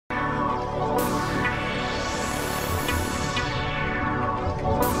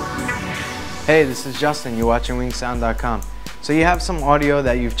Hey, this is Justin. You're watching WinkSound.com. So you have some audio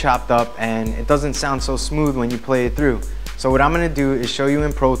that you've chopped up and it doesn't sound so smooth when you play it through. So what I'm going to do is show you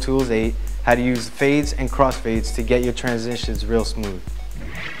in Pro Tools 8 how to use fades and crossfades to get your transitions real smooth.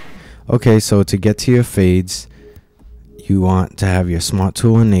 Okay, so to get to your fades, you want to have your Smart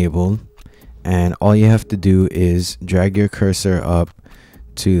Tool enabled, and all you have to do is drag your cursor up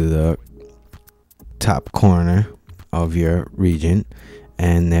to the top corner of your region,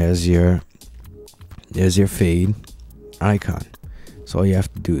 and there's your fade icon. So all you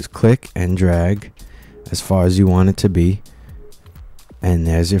have to do is click and drag as far as you want it to be, and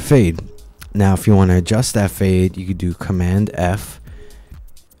there's your fade. Now if you want to adjust that fade, you could do Command F,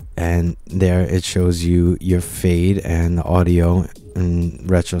 and there it shows you your fade and the audio in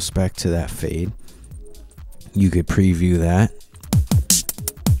retrospect to that fade. You could preview that.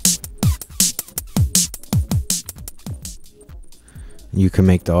 You can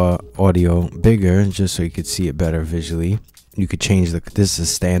make the audio bigger just so you could see it better visually. You could change this is a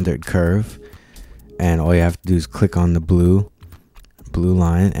standard curve, and all you have to do is click on the blue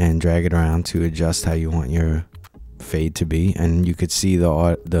line and drag it around to adjust how you want your fade to be. And you could see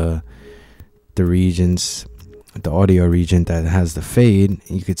the regions, the audio region that has the fade,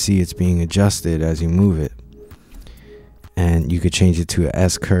 you could see it's being adjusted as you move it. And you could change it to a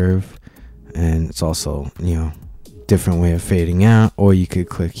S curve, and it's also, you know, different way of fading out. Or you could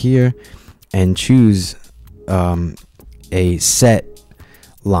click here and choose a set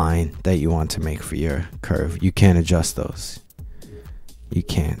line that you want to make for your curve. You can't adjust those, you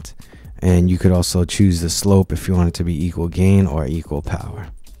can't. And you could also choose the slope if you want it to be equal gain or equal power.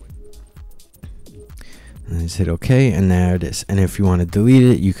 And just hit OK, and there it is. And if you want to delete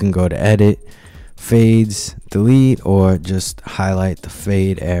it, you can go to Edit, Fades, Delete, or just highlight the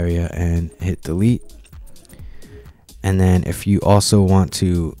fade area and hit Delete. And then if you also want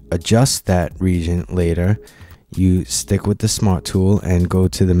to adjust that region later, you stick with the Smart Tool and go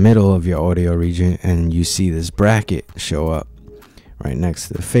to the middle of your audio region, and you see this bracket show up right next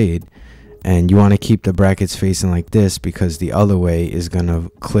to the fade. And you want to keep the brackets facing like this, because the other way is going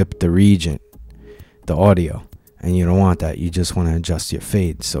to clip the region, the audio, and you don't want that. You just want to adjust your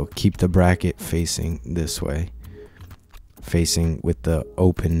fade. So keep the bracket facing this way, facing with the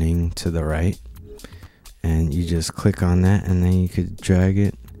opening to the right. And you just click on that, and then you could drag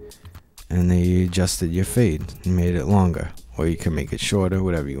it, and then you adjusted your fade and made it longer, or you can make it shorter,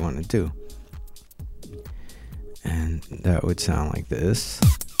 whatever you want to do. And that would sound like this.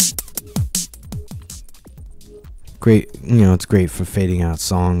 Great, you know, it's great for fading out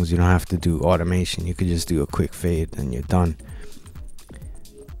songs. You don't have to do automation. You could just do a quick fade and you're done.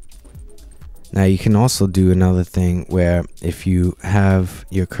 Now you can also do another thing where if you have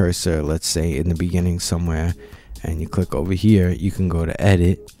your cursor, let's say in the beginning somewhere, and you click over here, you can go to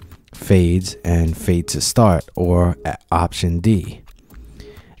Edit, Fades, and Fade to Start, or Option D.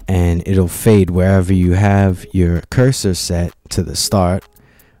 And it'll fade wherever you have your cursor set to the start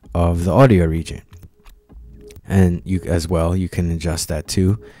of the audio region. And you as well, you can adjust that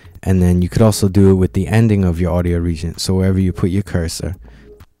too. And then you could also do it with the ending of your audio region. So wherever you put your cursor,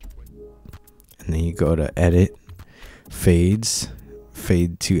 and then you go to Edit, Fades,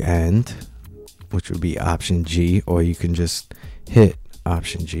 Fade to End, which would be Option G, or you can just hit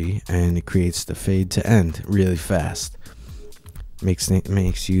Option G and it creates the fade to end really fast. Makes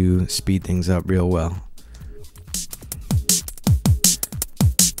you speed things up real well.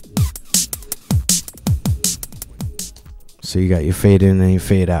 So you got your fade in and your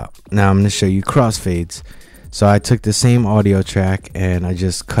fade out. Now I'm going to show you crossfades. So I took the same audio track and I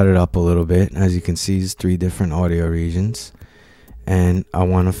just cut it up a little bit. As you can see, it's 3 different audio regions, and I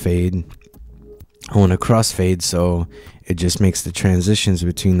want to fade. I want to crossfade, so it just makes the transitions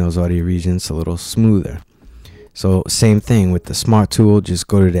between those audio regions a little smoother. So same thing with the Smart Tool. Just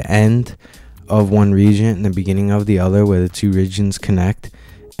go to the end of one region and the beginning of the other, where the 2 regions connect,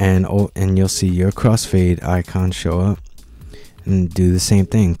 and you'll see your crossfade icon show up. And do the same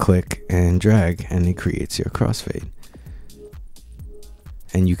thing, click and drag, and it creates your crossfade.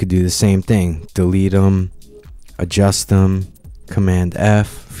 And you could do the same thing, delete them, adjust them, Command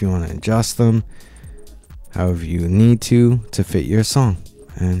F if you want to adjust them however you need to fit your song.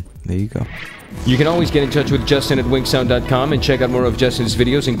 And there you go. You can always get in touch with Justin at WinkSound.com and check out more of Justin's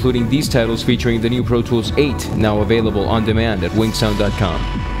videos, including these titles featuring the new Pro Tools 8, now available on demand at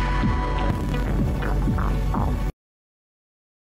WinkSound.com.